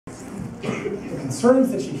the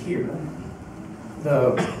concerns that you hear,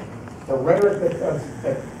 the rhetoric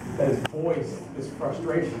that is voiced, this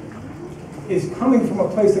frustration, is coming from a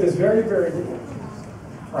place that is very, very real.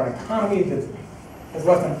 For an economy that has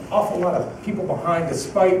left an awful lot of people behind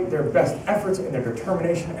despite their best efforts and their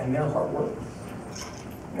determination and their hard work.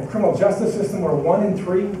 In a criminal justice system where 1 in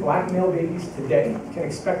 3 black male babies today can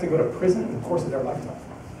expect to go to prison in the course of their lifetime.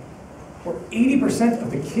 Where 80%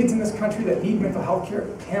 of the kids in this country that need mental health care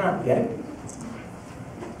cannot get it.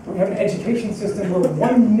 We have an education system where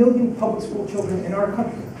 1 million public school children in our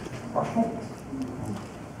country are homeless.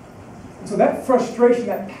 And so that frustration,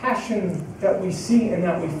 that passion that we see and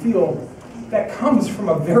that we feel, that comes from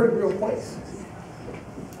a very real place.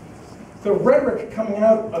 The rhetoric coming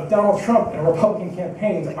out of Donald Trump and Republican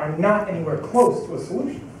campaigns are not anywhere close to a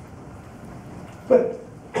solution. But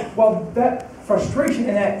while that frustration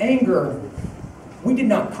and that anger we did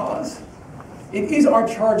not cause, it is our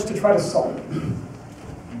charge to try to solve it.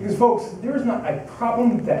 Because folks, there is not a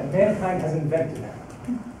problem that mankind has invented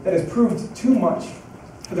that has proved too much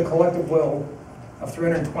for the collective will of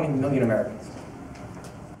 320 million Americans.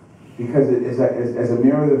 Because as a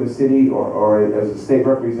mayor of a city or as a state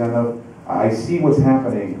representative, I see what's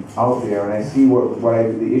happening out there, and I see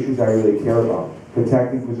the issues I really care about.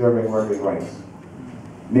 Protecting, preserving workers' rights.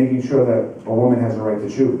 Making sure that a woman has a right to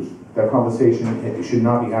choose. That conversation should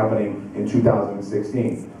not be happening in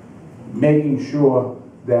 2016. Making sure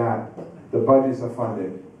that the budgets are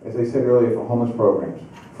funded, as I said earlier, for homeless programs,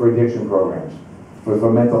 for addiction programs, for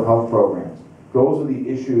mental health programs. Those are the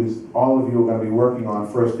issues all of you are going to be working on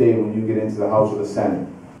first day when you get into the House or the Senate.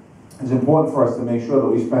 It's important for us to make sure that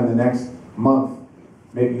we spend the next month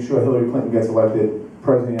making sure Hillary Clinton gets elected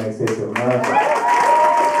President of the United States of America.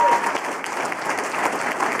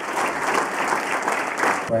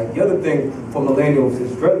 Right. The other thing for millennials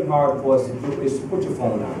is very hard for us to do is to put your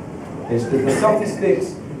phone down. It's the selfie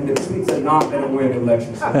sticks and the tweets are not going to win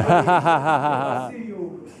elections. So I see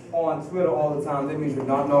you on Twitter all the time. That means you're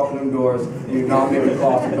not knocking on doors and you're not making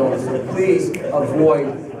calls to doors. So please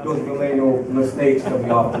avoid those millennial mistakes that we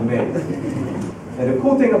often make. And the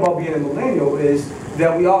cool thing about being a millennial is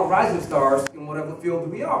that we are rising stars in whatever field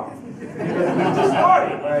we are. Because we just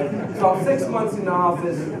started, right? So I'm 6 months in the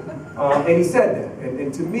office, and he said that.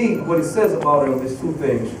 And to me, what it says about him is two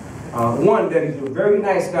things. One, that he's a very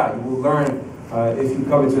nice guy. You will learn if you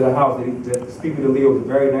come into the House that Speaker DeLeo is a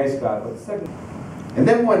very nice guy. But second, and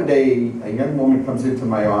then one day, a young woman comes into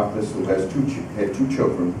my office who has had two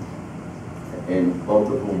children, and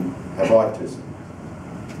both of whom have autism.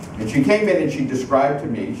 And she came in and she described to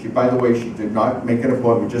me, by the way, she did not make an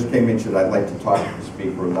appointment, just came in and said, I'd like to talk to the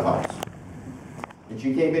Speaker of the House. And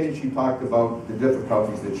she came in and she talked about the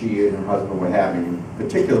difficulties that she and her husband were having, in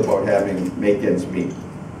particular about having to make ends meet,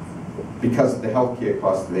 because of the health care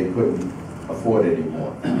costs that they couldn't afford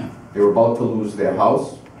anymore. They were about to lose their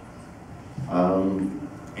house,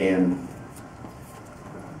 and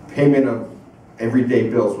payment of everyday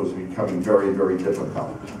bills was becoming very, very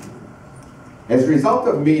difficult. As a result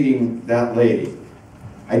of meeting that lady,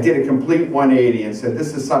 I did a complete 180 and said,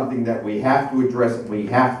 this is something that we have to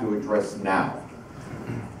address now.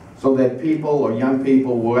 So that people or young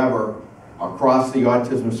people, whoever, across the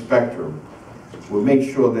autism spectrum, will make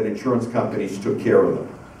sure that insurance companies took care of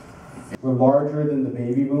them. We're larger than the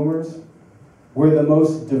baby boomers. We're the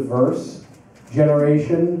most diverse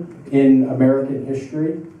generation in American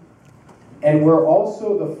history. And we're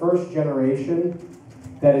also the first generation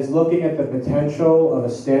that is looking at the potential of a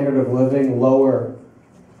standard of living lower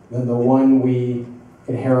than the one we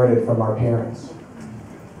inherited from our parents.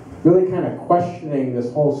 Really kind of questioning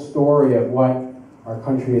this whole story of what our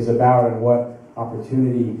country is about and what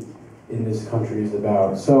opportunity in this country is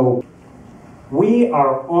about. So we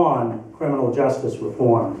are on criminal justice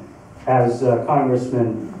reform, as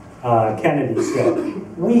Congressman Kennedy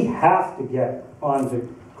said. We have to get onto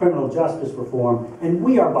criminal justice reform, and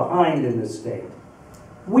we are behind in this state.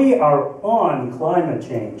 We are on climate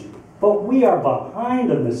change, but we are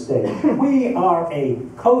behind in this state. We are a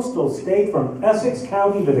coastal state from Essex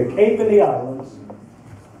County to the Cape and the Islands,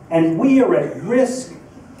 and we are at risk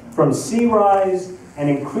from sea rise and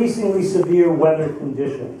increasingly severe weather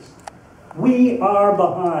conditions. We are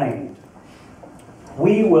behind.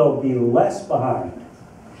 We will be less behind,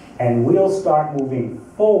 and we'll start moving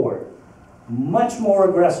forward much more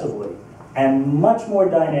aggressively and much more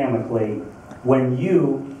dynamically when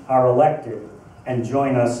you are elected and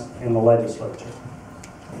join us in the legislature.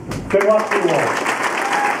 Good luck to you all.